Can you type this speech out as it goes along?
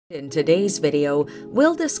In today's video,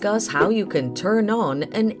 we'll discuss how you can turn on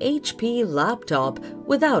an HP laptop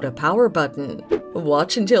without a power button.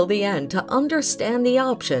 Watch until the end to understand the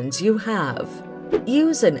options you have.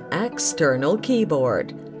 Use an external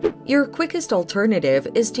keyboard. Your quickest alternative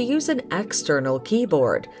is to use an external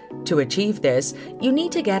keyboard. To achieve this, you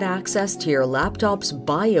need to get access to your laptop's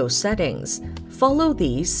BIOS settings. Follow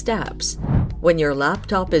these steps. When your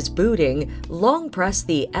laptop is booting, long press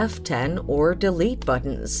the F10 or delete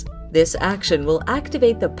buttons. This action will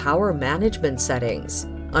activate the power management settings.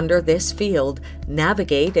 Under this field,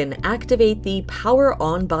 navigate and activate the Power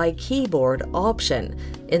On by Keyboard option.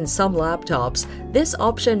 In some laptops, this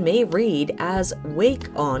option may read as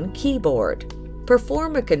Wake-On Keyboard.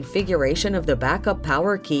 Perform a configuration of the backup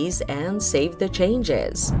power keys and save the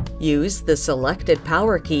changes. Use the selected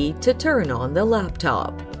power key to turn on the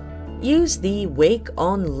laptop. Use the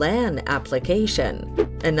Wake-On-LAN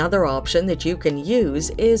application. Another option that you can use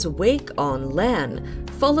is Wake-On-LAN.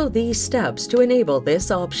 Follow these steps to enable this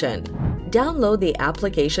option. Download the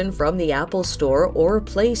application from the Apple Store or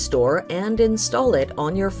Play Store and install it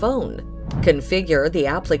on your phone. Configure the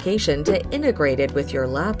application to integrate it with your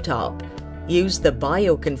laptop. Use the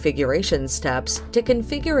BIOS configuration steps to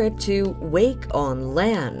configure it to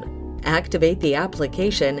Wake-On-LAN. Activate the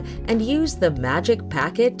application and use the magic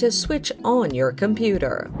packet to switch on your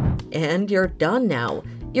computer. And you're done now.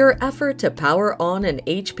 Your effort to power on an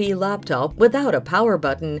HP laptop without a power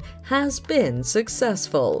button has been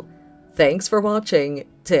successful. Thanks for watching.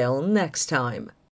 Till next time.